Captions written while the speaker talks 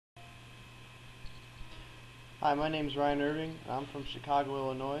Hi, my name is Ryan Irving. I'm from Chicago,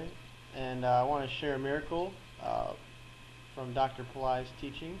 Illinois, and I want to share a miracle from Dr. Pillai's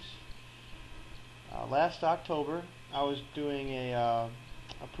teachings. Last October, I was doing a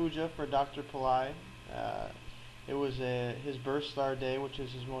puja for Dr. Pillai. Uh, it was his birth star day, which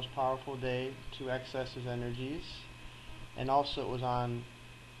is his most powerful day to access his energies, and also it was on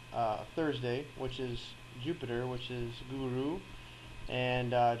Thursday, which is Jupiter, which is Guru,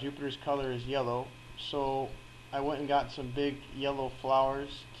 and Jupiter's color is yellow. So I went and got some big yellow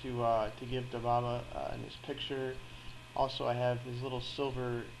flowers to give to Baba in his picture. Also, I have his little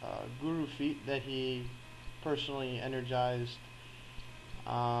silver guru feet that he personally energized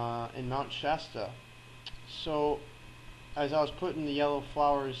in Mount Shasta. So, as I was putting the yellow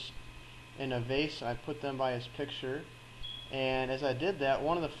flowers in a vase, I put them by his picture. And as I did that,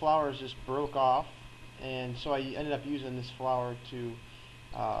 one of the flowers just broke off, and so I ended up using this flower to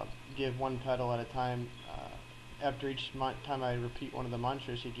give one petal at a time. After each time I repeat one of the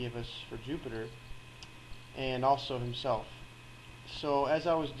mantras he gave us for Jupiter, and also himself. So as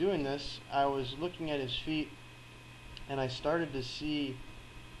I was doing this, I was looking at his feet, and I started to see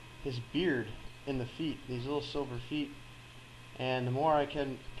his beard in the feet, these little silver feet. And the more I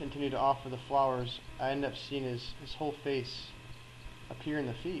can continue to offer the flowers, I end up seeing his whole face appear in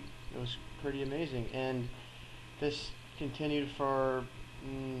the feet. It was pretty amazing. And this continued for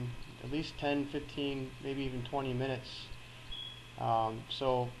at least 10, 15, maybe even 20 minutes.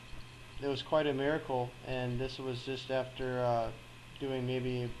 So it was quite a miracle, and this was just after doing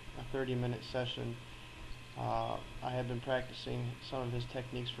maybe a 30-minute session. I had been practicing some of his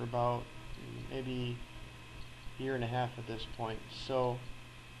techniques for about maybe a year and a half at this point. So,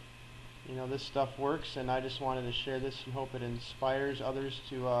 this stuff works, and I just wanted to share this and hope it inspires others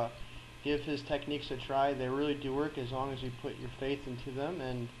to give his techniques a try. They really do work as long as you put your faith into them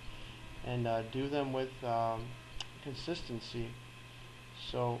and do them with consistency.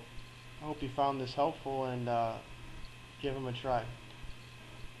 So I hope you found this helpful, and give them a try.